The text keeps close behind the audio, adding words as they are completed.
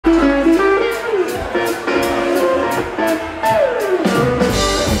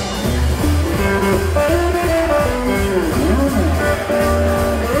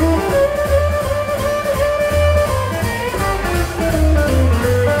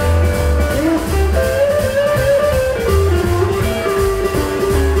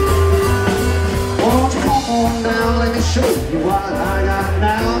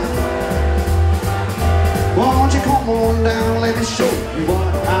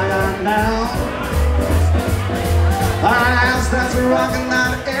rocking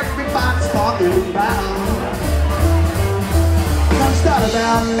that everybody's talking about. Gonna start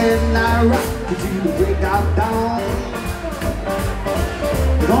about midnight rock till the break of dawn.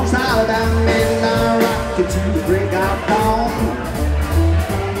 Gonna start about midnight rock till the break of dawn.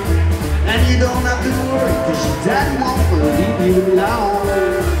 And you don't have to worry, cause your daddy won't leave you alone.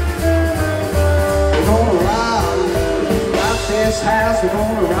 We're gonna rock this house, we're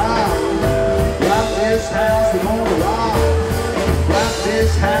gonna rock this house, we're gonna rock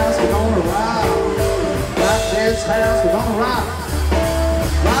this house, we're gonna rock this house, we're gonna rock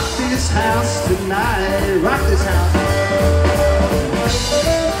this house tonight, rock this house.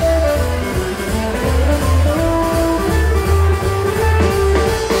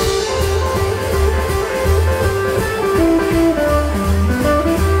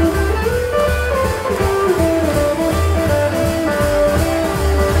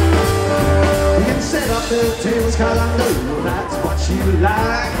 The tables, cause I know that's what you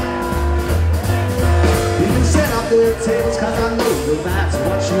like. You can set up the tables, cause I know that's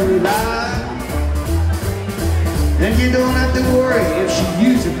what you like. And you don't have to worry if she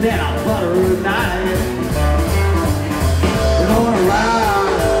uses now butter or night. We're gonna rock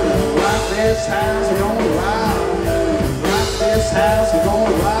this house, we're gonna rock this house, we're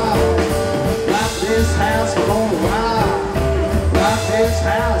gonna rock this house, we're gonna rock this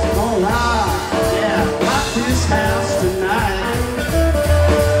house, we're gonna rock. This house tonight.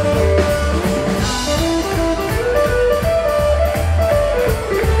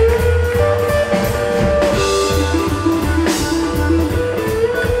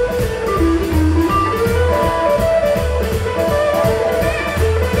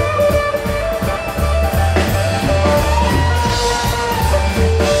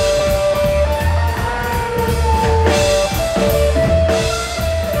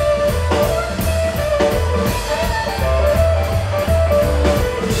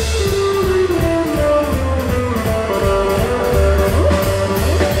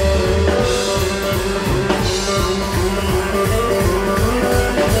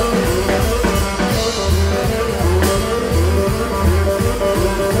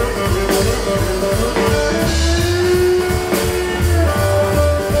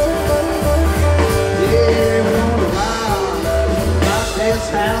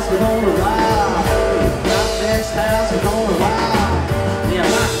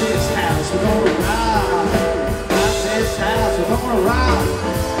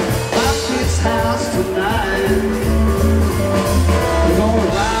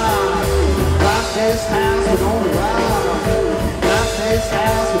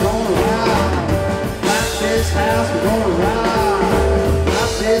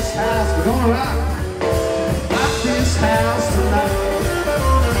 We're gonna rock.